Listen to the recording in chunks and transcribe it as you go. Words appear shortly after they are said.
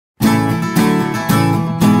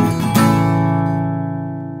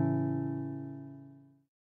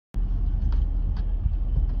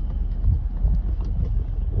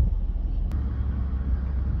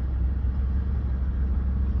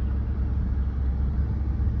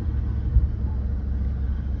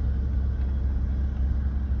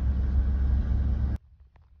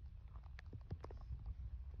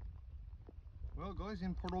Well guys,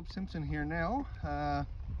 in Port Hope Simpson here now.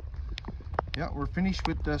 Yeah, we're finished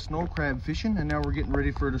with the snow crab fishing and now we're getting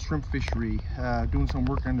ready for the shrimp fishery. Doing some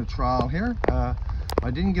work on the trawl here. I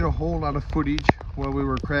didn't get a whole lot of footage while we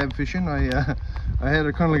were crab fishing. I had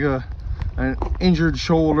a kind of like an injured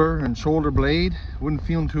shoulder and shoulder blade. Wasn't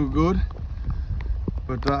feeling too good.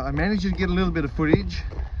 But I managed to get a little bit of footage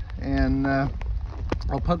and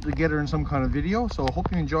I'll put it together in some kind of video, so I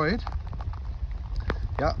hope you enjoy it.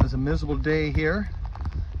 Yeah, it's a miserable day here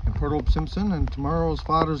in Port Hope Simpson, and tomorrow is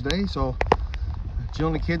Father's Day, so Jill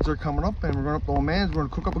and the kids are coming up and we're going up to Old Man's. We're going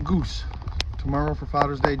to cook up a goose tomorrow for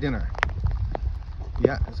Father's Day dinner.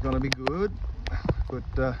 Yeah, it's going to be good, but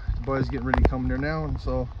the boys getting ready to come there now, and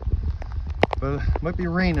so, but it might be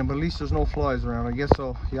raining, but at least there's no flies around, I guess,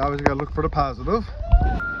 so you always got to look for the positive.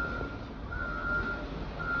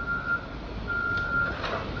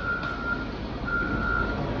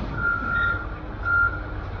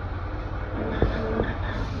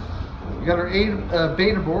 We got our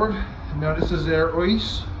bait aboard. Now this is our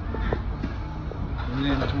ice. And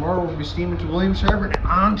then tomorrow we'll be steaming to Williams Harbour and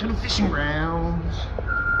on to the fishing grounds.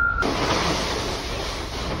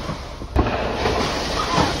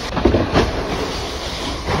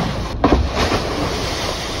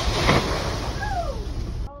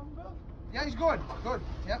 Yeah, he's good. Good.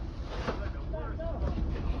 Yep.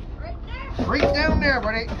 Right there. Right down there,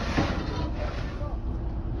 buddy.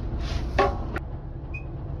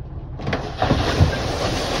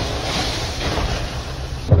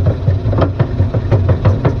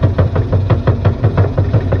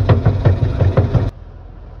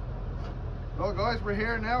 Well guys, we're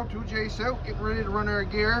here now, 2J South, getting ready to run our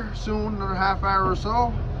gear soon, another half hour or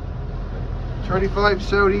so. 35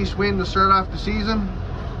 southeast wind to start off the season.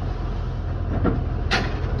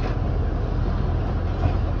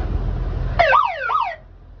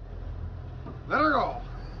 Let her go.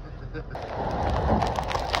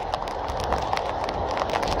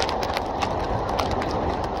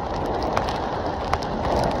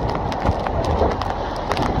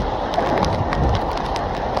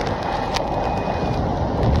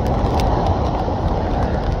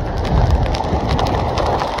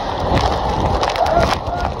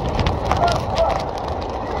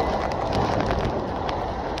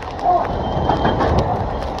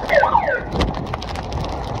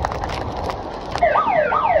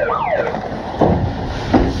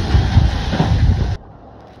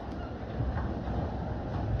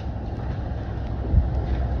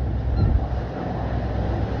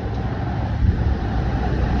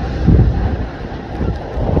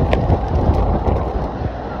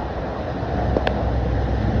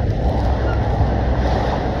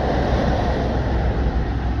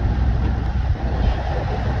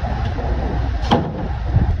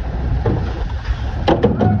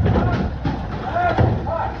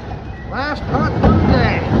 Last cut for the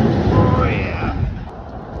day. Oh yeah.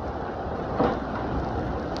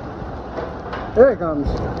 There it comes.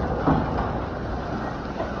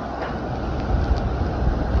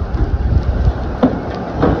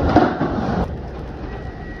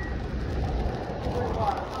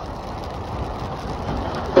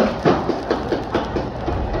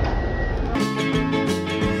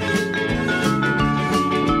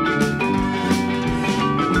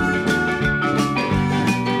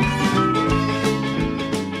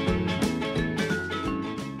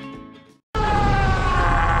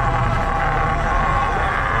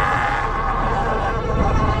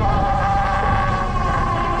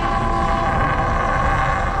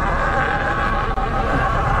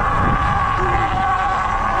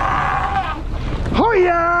 Oh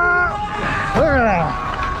yeah! Look at that!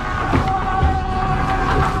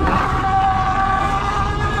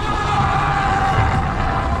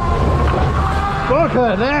 Look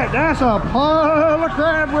at that! That's a pile of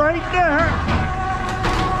crab right there!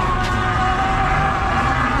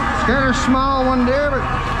 It's got a small one there,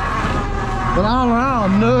 but all in all,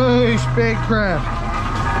 nice big crab.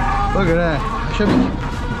 Look at that! Should be.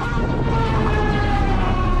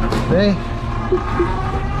 See?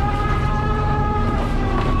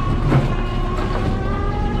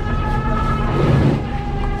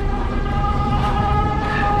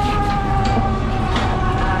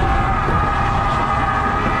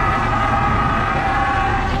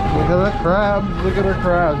 Look at the crabs, look at the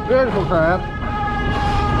crabs, beautiful crabs.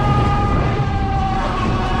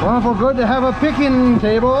 Wonderful good to have a picking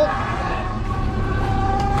table.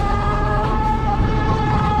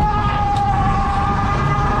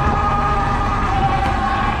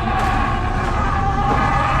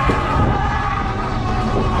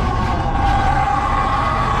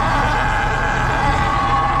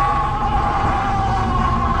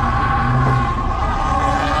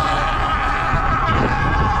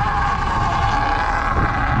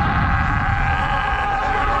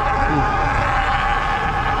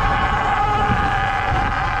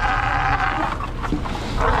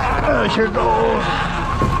 There she goes.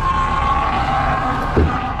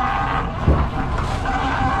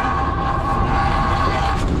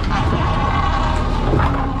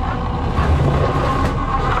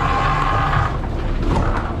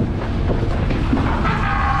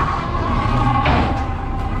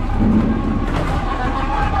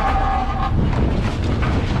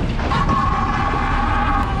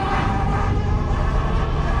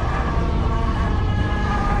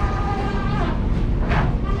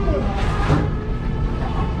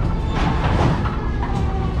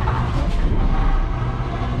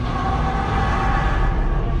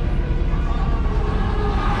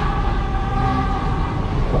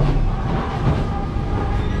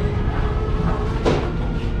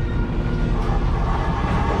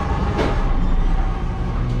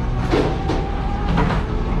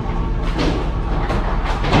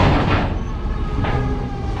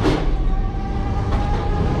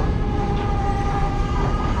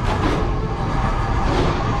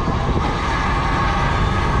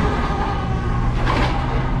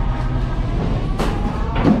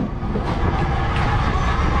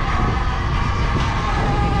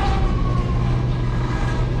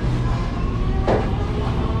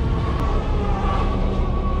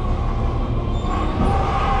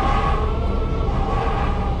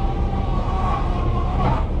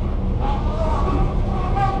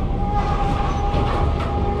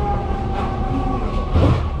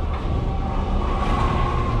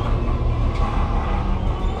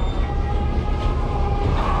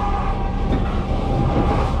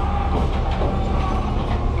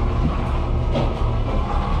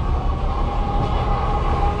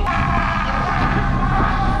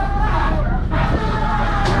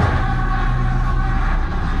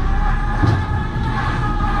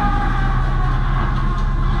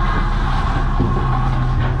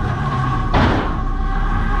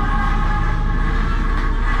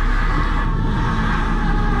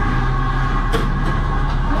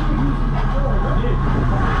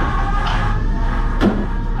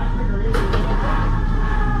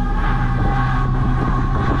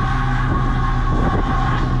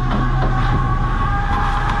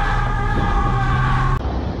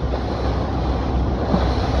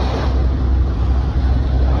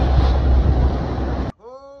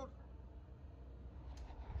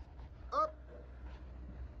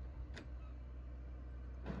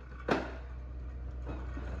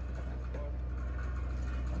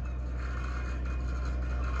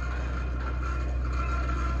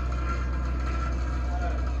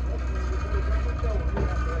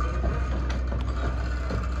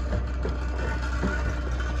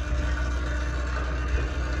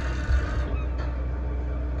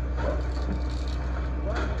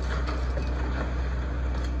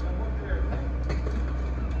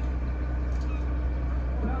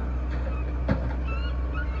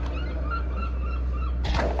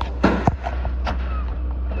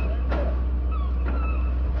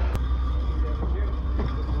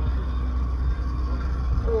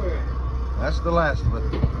 That's the last of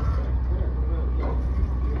it.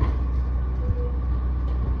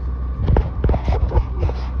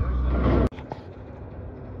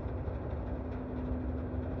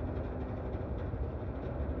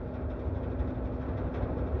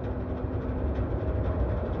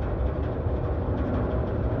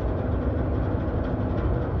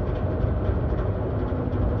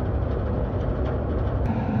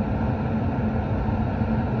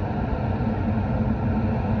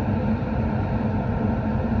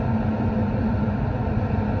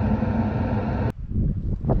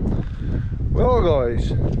 Well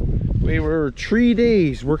guys, we were 3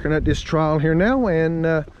 days working at this trial here now,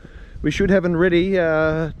 and we should have it ready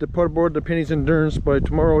to put aboard the pennies and durns by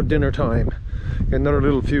tomorrow dinner time. Got another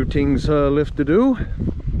little few things left to do,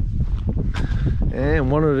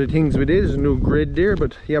 and one of the things we did is a new grid there,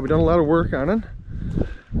 but yeah, we've done a lot of work on it.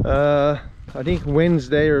 I think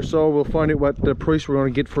Wednesday or so we'll find out what the price we're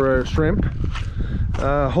going to get for our shrimp.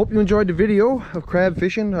 Hope you enjoyed the video of crab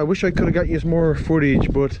fishing. I wish I could have got you some more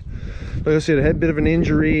footage, but like I said, I had a bit of an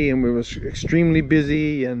injury and we was extremely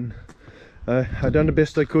busy, and I done the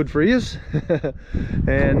best I could for you.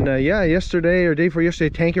 And yeah, yesterday or day before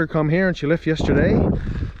yesterday, tanker come here and she left yesterday.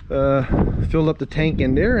 Filled up the tank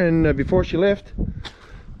in there, and before she left,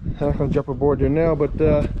 I'm not gonna jump aboard there now, but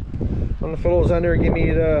one of the fellows on there gave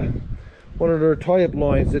me one of their tie-up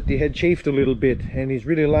lines that they had chafed a little bit, and he's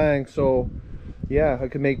really long, so yeah, I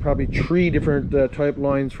could make probably 3 different type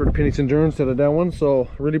lines for the pennies and durns instead of that one. So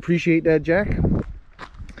really appreciate that, Jack.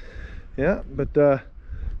 Yeah, but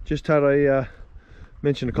just thought I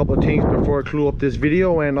mention a couple of things before I clue up this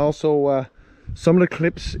video, and also Some of the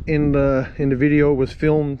clips in the video was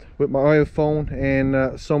filmed with my iPhone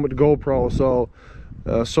and some with the GoPro, so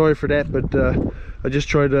sorry for that, but I just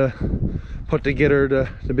tried to put together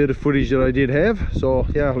the bit of footage that I did have. So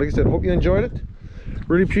yeah, like I said, hope you enjoyed it.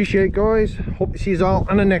 Really appreciate it, guys. Hope to see you all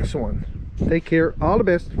on the next one. Take care. All the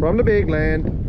best from the big land.